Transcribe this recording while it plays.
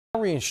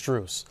Lowry and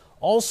Strus,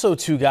 also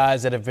two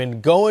guys that have been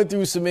going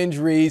through some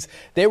injuries.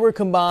 They were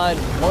combined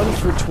 1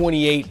 for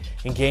 28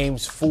 in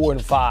games 4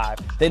 and 5.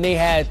 Then they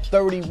had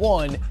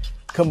 31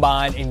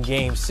 combined in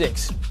game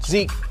 6.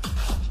 Zeke,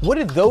 what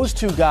did those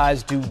two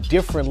guys do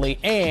differently?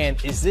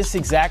 And is this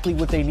exactly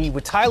what they need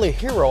with Tyler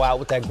Hero out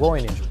with that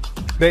groin injury?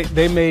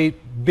 They made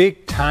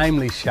big,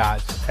 timely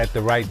shots at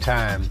the right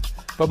time.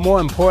 But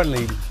more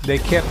importantly, they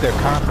kept their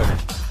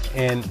confidence.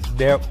 And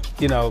they're,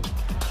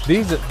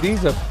 these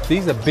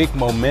are big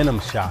momentum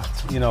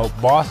shots.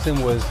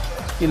 Boston was,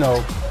 in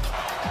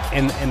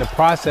the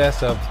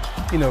process of,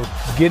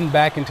 getting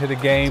back into the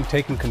game,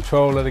 taking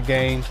control of the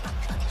game.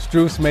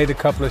 Strus made a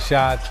couple of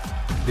shots,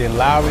 then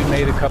Lowry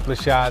made a couple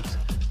of shots.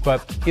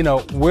 But,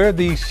 where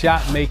the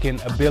shot-making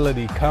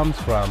ability comes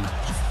from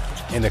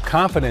and the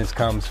confidence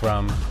comes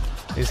from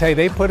is, hey,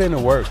 they put in the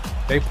work.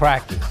 They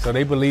practice. So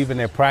they believe in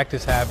their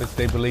practice habits.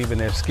 They believe in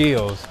their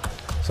skills.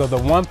 So the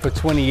 1 for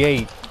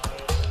 28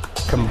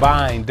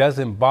 combined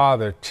doesn't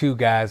bother two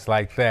guys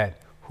like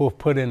that who have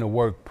put in the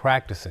work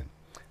practicing.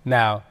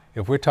 Now,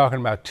 if we're talking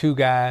about two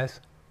guys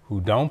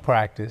who don't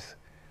practice,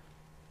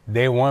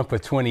 they're 1 for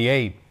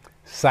 28,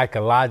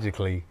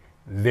 psychologically,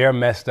 they're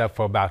messed up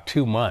for about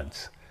 2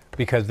 months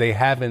because they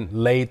haven't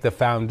laid the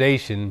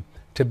foundation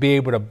to be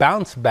able to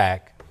bounce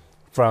back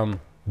from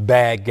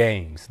bad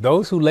games.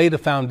 Those who lay the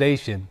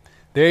foundation,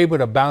 they're able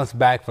to bounce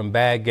back from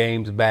bad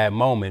games, bad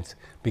moments,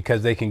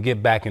 because they can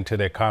get back into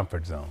their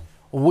comfort zone.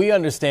 We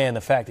understand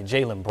the fact that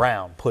Jaylen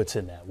Brown puts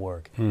in that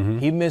work. Mm-hmm.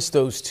 He missed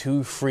those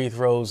 2 free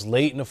throws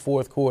late in the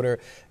fourth quarter.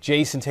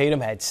 Jayson Tatum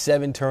had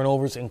 7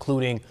 turnovers,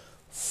 including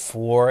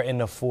 4 in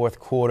the fourth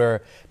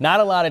quarter.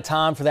 Not a lot of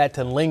time for that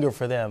to linger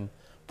for them.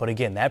 But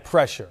again, that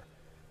pressure.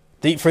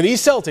 For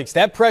these Celtics,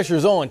 that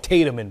pressure's on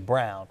Tatum and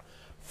Brown.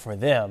 For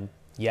them,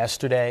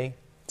 yesterday,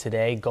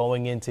 today,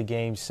 going into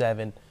Game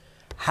 7,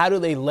 how do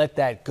they let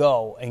that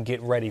go and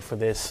get ready for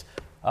this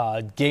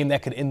game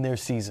that could end their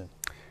season?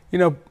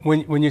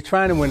 When you're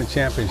trying to win a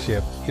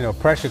championship,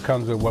 pressure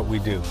comes with what we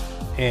do.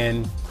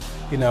 And,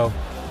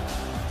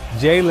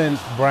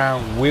 Jaylen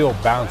Brown will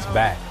bounce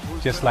back,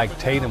 just like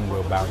Tatum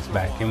will bounce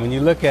back. And when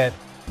you look at,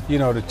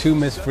 the 2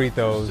 missed free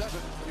throws,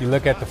 you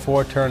look at the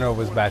 4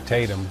 turnovers by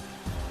Tatum,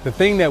 the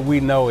thing that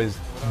we know is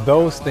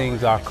those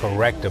things are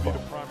correctable,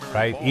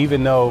 right?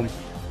 Even though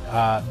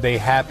they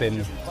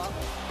happen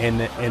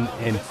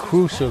in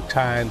crucial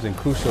times and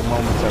crucial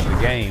moments of the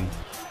game,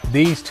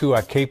 these two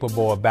are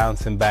capable of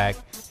bouncing back,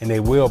 and they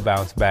will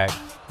bounce back.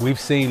 We've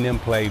seen them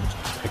play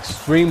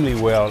extremely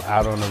well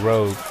out on the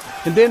road.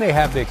 And then they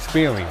have the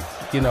experience.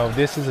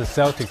 This is a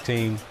Celtic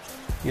team.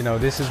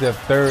 This is their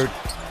 3rd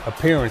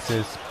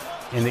appearances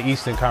in the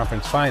Eastern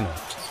Conference Final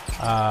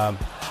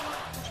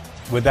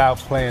without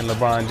playing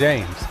LeBron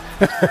James.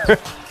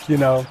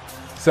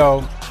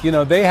 So,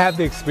 they have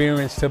the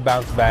experience to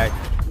bounce back.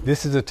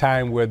 This is a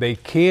time where they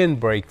can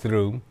break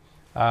through.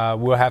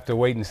 We'll have to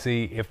wait and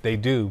see if they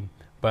do.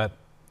 But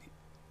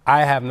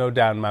I have no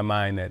doubt in my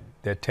mind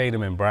that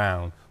Tatum and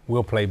Brown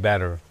will play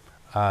better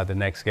the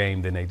next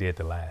game than they did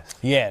the last.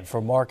 Yeah, and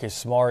for Marcus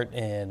Smart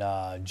and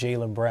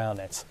Jaylen Brown,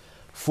 that's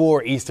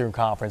 4 Eastern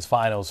Conference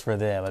Finals for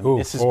them. I mean,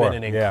 this has been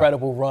an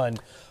incredible run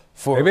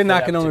for They've been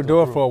knocking on the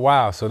door group for a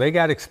while, so they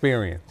got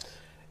experience.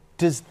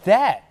 Does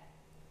that,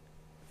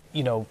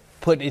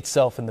 put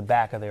itself in the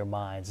back of their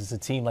minds as a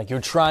team? Like, you're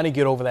trying to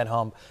get over that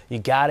hump. You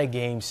got a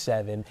Game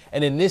 7.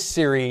 And in this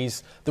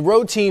series, the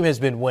road team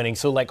has been winning.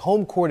 So,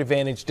 home court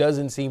advantage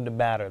doesn't seem to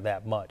matter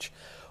that much.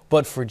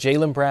 But for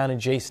Jaylen Brown and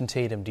Jayson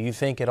Tatum, do you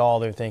think at all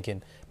they're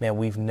thinking, man,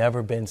 we've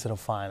never been to the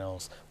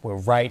finals. We're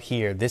right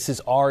here. This is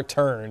our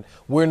turn.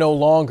 We're no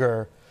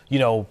longer,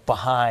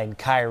 behind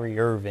Kyrie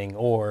Irving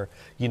or,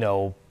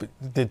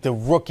 the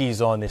rookies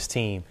on this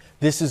team.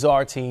 This is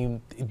our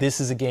team.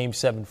 This is a Game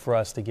 7 for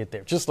us to get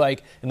there, just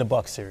like in the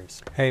Bucks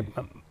series. Hey,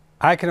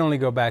 I can only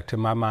go back to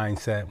my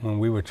mindset when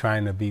we were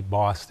trying to beat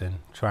Boston,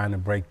 trying to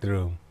break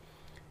through.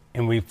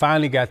 And we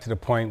finally got to the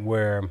point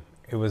where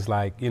it was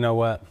like, you know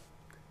what?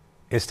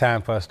 It's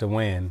time for us to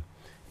win.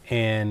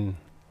 And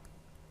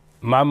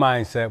my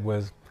mindset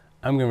was,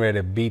 I'm getting ready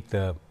to beat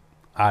the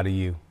out of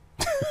you.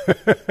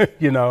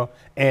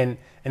 And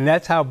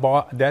that's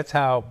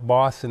how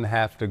Boston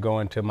have to go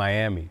into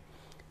Miami.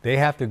 They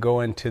have to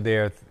go into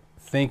there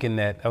thinking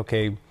that,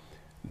 okay,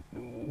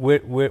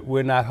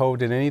 we're not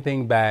holding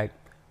anything back,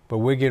 but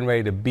we're getting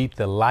ready to beat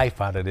the life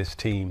out of this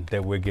team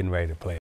that we're getting ready to play.